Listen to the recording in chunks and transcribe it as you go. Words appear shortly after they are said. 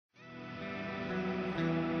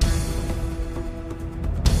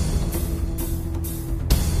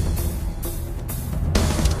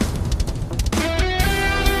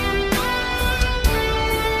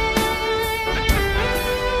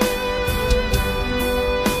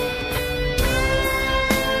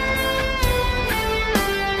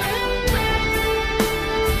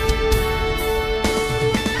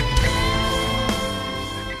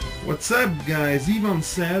What's up guys, Ivan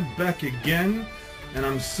said back again, and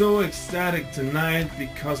I'm so ecstatic tonight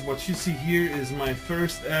because what you see here is my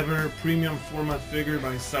first ever premium format figure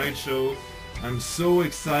by Sideshow. I'm so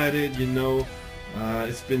excited, you know,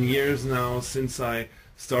 it's been years now since I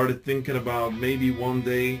started thinking about maybe one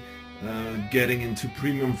day getting into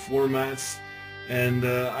premium formats, and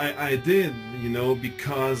I did, you know,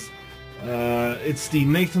 because it's the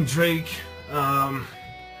Nathan Drake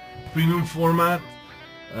premium format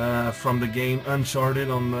from the game Uncharted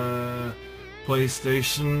on the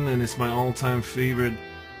PlayStation, and it's my all-time favorite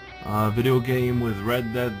video game with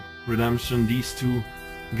Red Dead Redemption. These two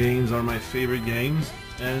games are my favorite games,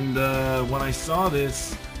 and when I saw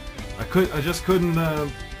this, I just couldn't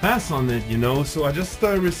pass on it, you know. So I just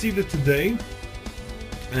received it today,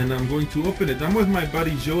 and I'm going to open it. I'm with my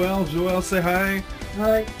buddy Joel. Joel, say hi.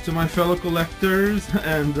 Hi. To my fellow collectors,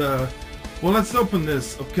 and well, let's open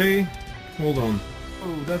this, okay? Hold on.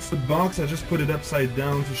 Oh, that's the box. I just put it upside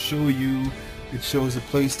down to show you. It shows the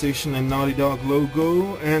PlayStation and Naughty Dog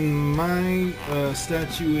logo, and my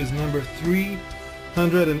statue is number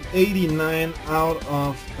 389 out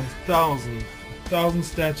of 1,000. 1,000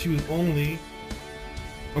 statues only.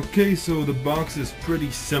 Okay, so the box is pretty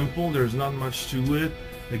simple. There's not much to it.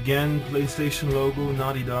 Again, PlayStation logo,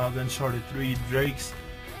 Naughty Dog, Uncharted 3, Drake's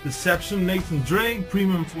Deception, Nathan Drake,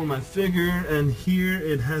 premium format figure, and here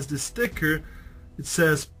it has the sticker. It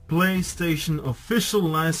says PlayStation official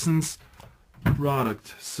license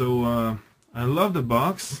product. So I love the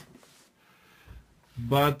box,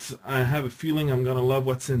 but I have a feeling I'm gonna love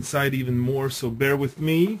what's inside even more, so bear with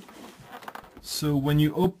me. So when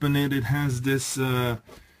you open it, it has this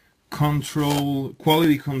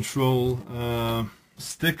quality control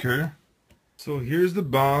sticker. So here's the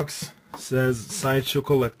box. It says Sideshow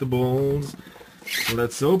Collectibles.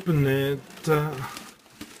 Let's open it.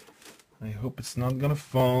 I hope it's not gonna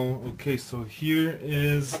fall. Okay, so here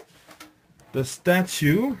is the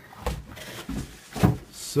statue.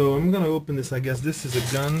 So I'm gonna open this. I guess this is a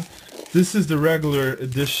gun. This is the regular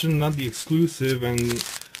edition, not the exclusive, and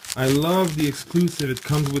I love the exclusive. It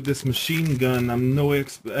comes with this machine gun. I'm no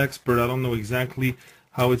expert. I don't know exactly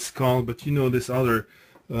how it's called, but you know, this other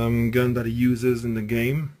gun that he uses in the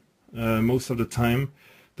game most of the time.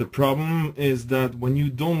 The problem is that when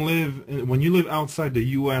you live outside the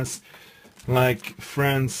US, like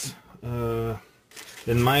France,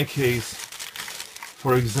 in my case,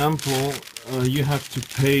 for example, you have to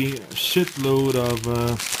pay a shitload of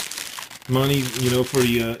money, you know, for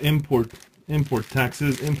the import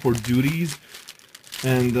taxes, import duties,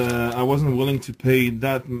 and I wasn't willing to pay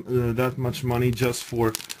that much money just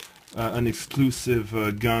for an exclusive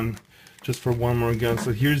gun, just for one more gun.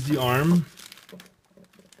 So here's the arm.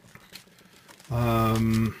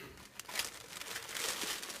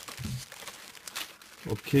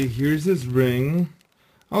 Okay, here's his ring.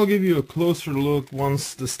 I'll give you a closer look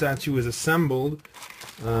once the statue is assembled.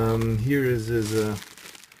 Here is his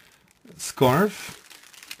scarf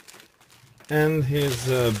and his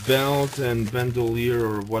belt and bandolier,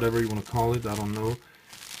 or whatever you want to call it, I don't know,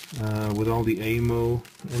 with all the ammo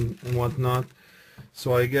and whatnot.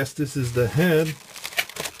 So I guess this is the head.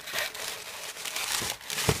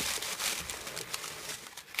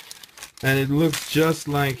 And it looks just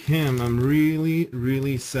like him. I'm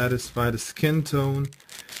really satisfied. The skin tone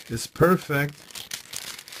is perfect.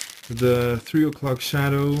 The 3 o'clock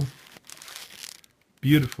shadow,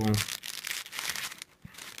 beautiful.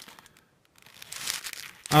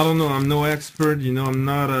 I don't know, I'm no expert, you know, I'm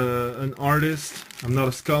not an artist, I'm not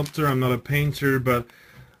a sculptor, I'm not a painter, but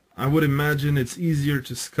I would imagine it's easier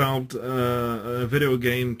to sculpt a video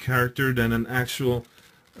game character than an actual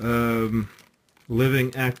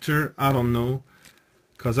living actor. I don't know,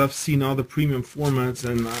 because I've seen all the premium formats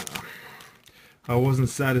and I wasn't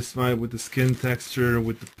satisfied with the skin texture,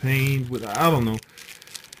 with the paint, with, I don't know.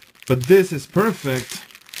 But this is perfect.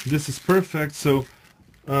 This is perfect. So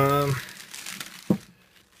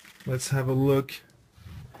let's have a look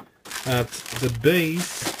at the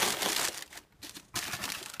base.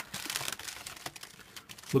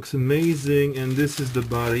 Looks amazing, and this is the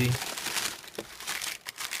body.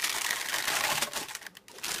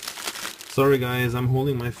 Sorry guys, I'm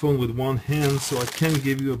holding my phone with one hand, so I can't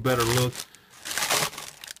give you a better look.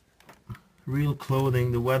 Real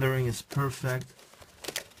clothing, the weathering is perfect.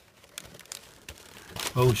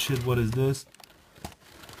 Oh shit, what is this?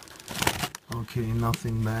 Okay,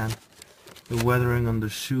 nothing bad. The weathering on the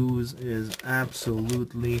shoes is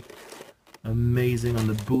absolutely amazing, on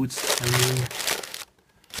the boots, I mean.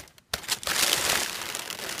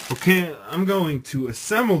 Okay, I'm going to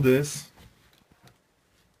assemble this,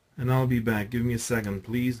 and I'll be back. Give me a second,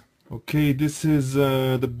 please. Okay, this is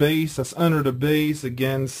the base. That's under the base.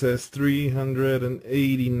 Again, says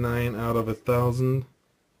 389 out of 1,000.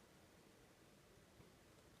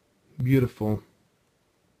 Beautiful.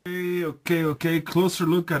 Okay. Closer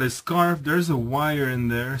look at his scarf. There's a wire in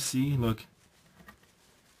there. See, look.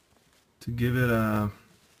 To give it a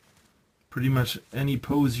pretty much any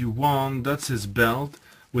pose you want. That's his belt.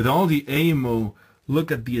 With all the ammo,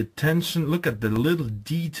 look at the attention. Look at the little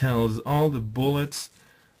details. All the bullets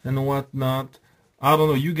and whatnot. I don't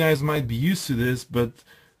know, you guys might be used to this, but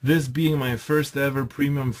this being my first ever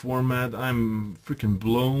premium format, I'm freaking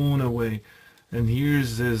blown away. And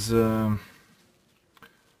here's his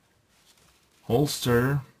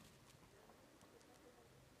holster.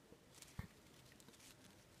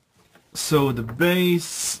 So the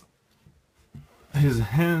base, his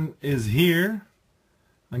hand is here.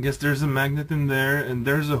 I guess there's a magnet in there, and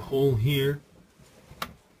there's a hole here.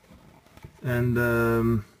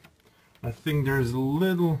 And I think there's a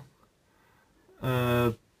little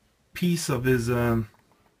piece of his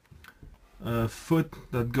foot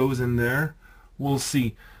that goes in there. We'll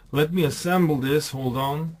see. Let me assemble this. Hold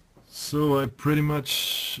on. So I pretty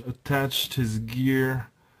much attached his gear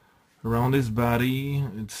around his body.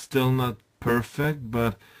 It's still not perfect,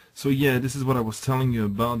 but so yeah, this is what I was telling you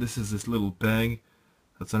about. This is this little peg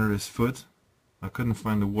that's under his foot. I couldn't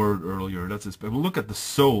find the word earlier. That's his peg. But look at the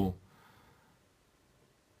sole.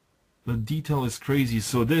 The detail is crazy.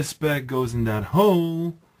 So this peg goes in that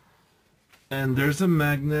hole, and there's a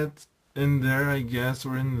magnet in there, I guess,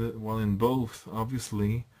 or in the, well, in both,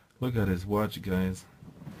 obviously. Look at his watch, guys.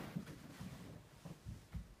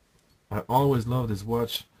 I always love this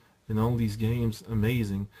watch in all these games.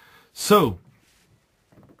 Amazing. So,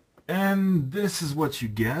 and this is what you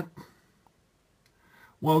get.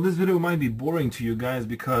 Well, this video might be boring to you guys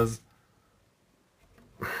because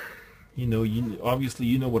obviously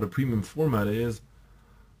you know what a premium format is,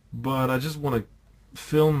 but I just want to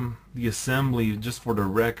film the assembly just for the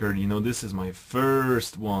record. This is my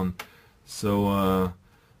first one, so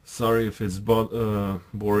sorry if it's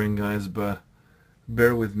boring, guys, but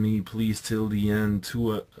bear with me please till the end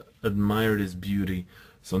to admire this beauty.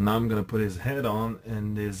 So now I'm gonna put his head on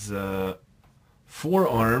and his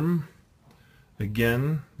forearm.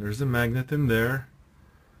 Again, there's a magnet in there.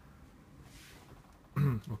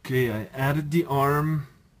 Okay, I added the arm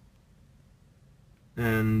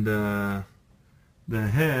and the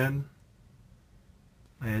head.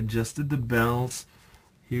 I adjusted the belts.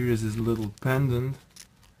 Here is his little pendant,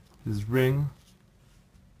 his ring.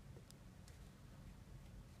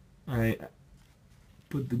 I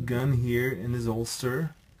put the gun here in his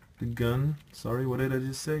holster. The gun, sorry, what did I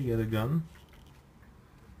just say? He had a gun.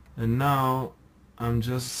 And now I'm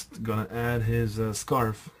just gonna add his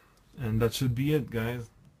scarf. And that should be it, guys.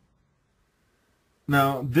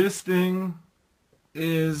 Now, this thing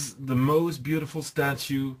is the most beautiful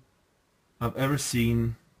statue I've ever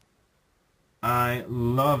seen. I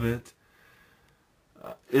love it.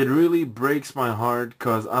 It really breaks my heart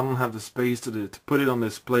because I don't have the space to put it on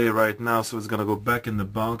display right now, so it's gonna go back in the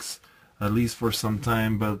box at least for some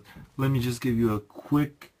time. But let me just give you a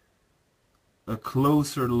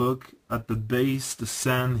closer look at the base. The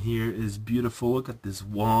sand here is beautiful. Look at this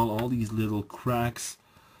wall, all these little cracks,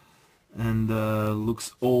 and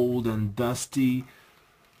looks old and dusty.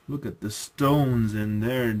 Look at the stones in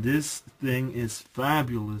there. This thing is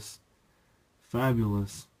fabulous.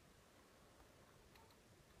 Fabulous.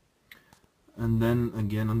 And then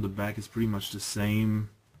again on the back is pretty much the same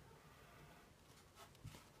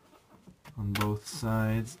on both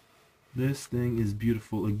sides. This thing is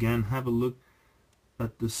beautiful. Again, have a look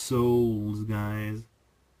at the soles, guys.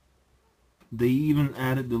 They even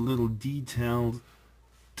added the little details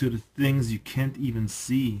to the things you can't even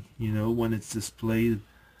see, when it's displayed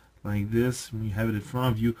like this, when you have it in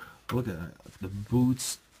front of you. Look at the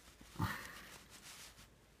boots.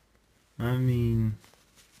 I mean,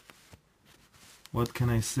 what can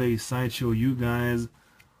I say? Sideshow, you guys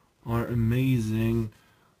are amazing.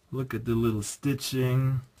 Look at the little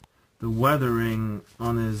stitching, the weathering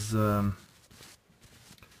on his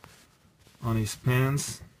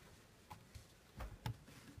pants.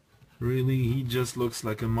 Really, he just looks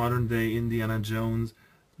like a modern day Indiana Jones.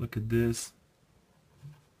 Look at this.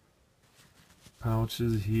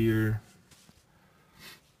 Pouches here.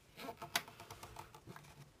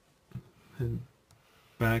 And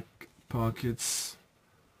back pockets.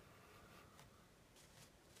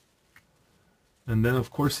 And then of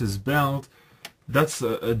course his belt. That's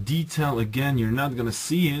a detail, again, you're not gonna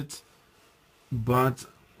see it, but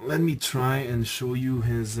let me try and show you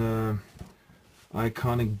his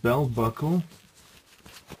iconic belt buckle.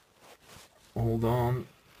 Hold on.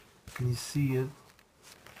 Can you see it?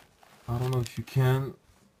 I don't know if you can.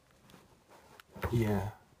 Yeah,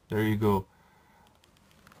 there you go.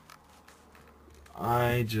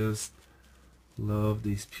 I just love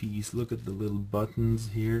this piece. Look at the little buttons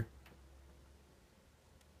here.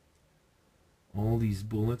 All these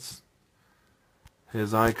bullets.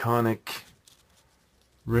 His iconic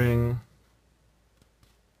ring.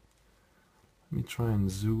 Let me try and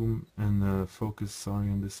zoom and focus, sorry,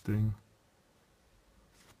 on this thing.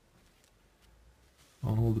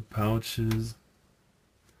 All the pouches.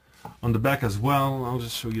 On the back as well, I'll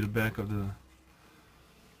just show you the back of the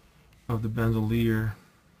bandolier.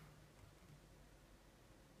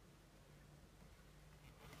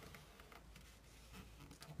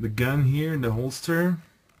 The gun here in the holster.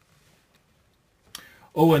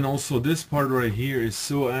 Oh, and also this part right here is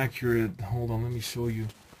so accurate. Hold on, let me show you.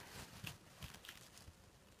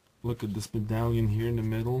 Look at this medallion here in the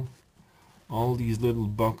middle. All these little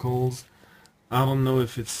buckles. I don't know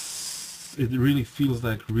if it really feels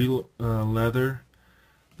like real leather.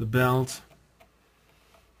 The belt.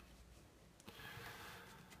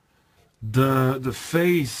 The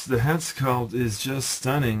face, the head sculpt is just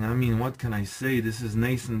stunning. I mean, what can I say? This is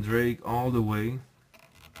Nathan Drake all the way.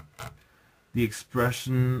 The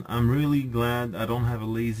expression, I'm really glad I don't have a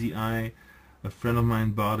lazy eye. A friend of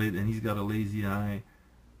mine bought it and he's got a lazy eye.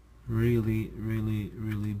 Really, really,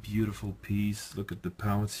 really beautiful piece. Look at the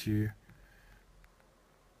pouch here.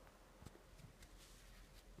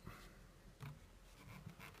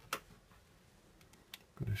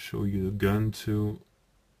 I'm gonna show you the gun too.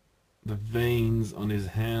 The veins on his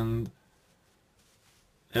hand,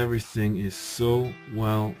 everything is so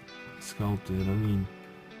well sculpted. I mean,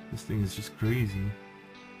 this thing is just crazy.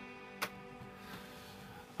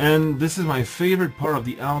 And this is my favorite part of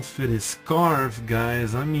the outfit, his scarf,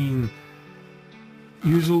 guys. I mean,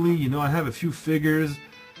 usually, you know, I have a few figures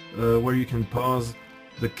where you can pause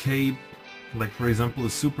the cape, like for example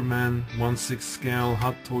the Superman 1/6 scale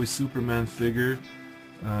Hot Toy Superman figure.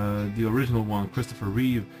 The original one, Christopher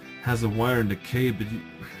Reeve, has a wire in the cape, but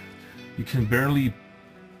you can barely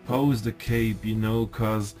pose the cape, you know,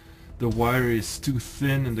 cause the wire is too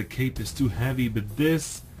thin and the cape is too heavy. But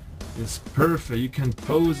this is perfect. You can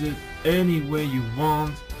pose it any way you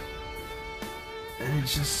want, and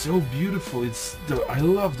it's just so beautiful. I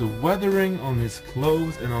love the weathering on his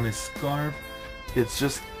clothes and on his scarf. It's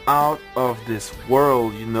just out of this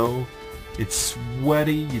world, you know. It's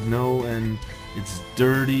sweaty, you know, and it's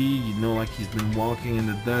dirty, you know, like he's been walking in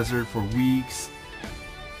the desert for weeks.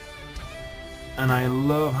 And I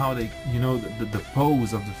love how they, you know, the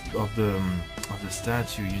pose of the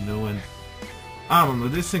statue, you know. And I don't know,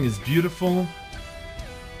 this thing is beautiful.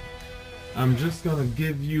 I'm just gonna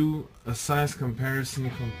give you a size comparison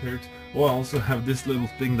compared to, well, I also have this little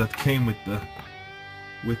thing that came with the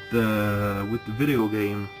video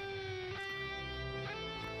game.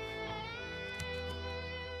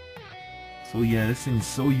 So yeah, this thing is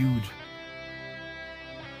so huge.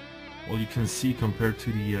 Well, you can see compared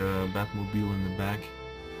to the Batmobile in the back.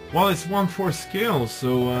 Well, it's 1/4 scale,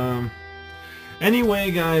 so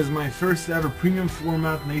anyway, guys, my first ever premium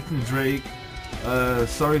format Nathan Drake.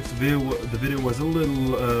 Sorry if the video was a little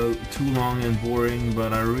too long and boring,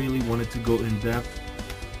 but I really wanted to go in depth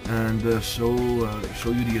and show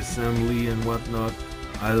you the assembly and whatnot.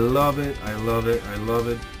 I love it, I love it, I love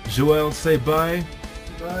it. Joel, say bye.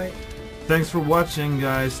 Bye. Thanks for watching,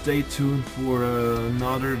 guys. Stay tuned for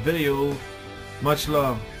another video. Much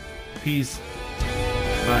love. Peace.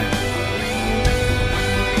 Bye.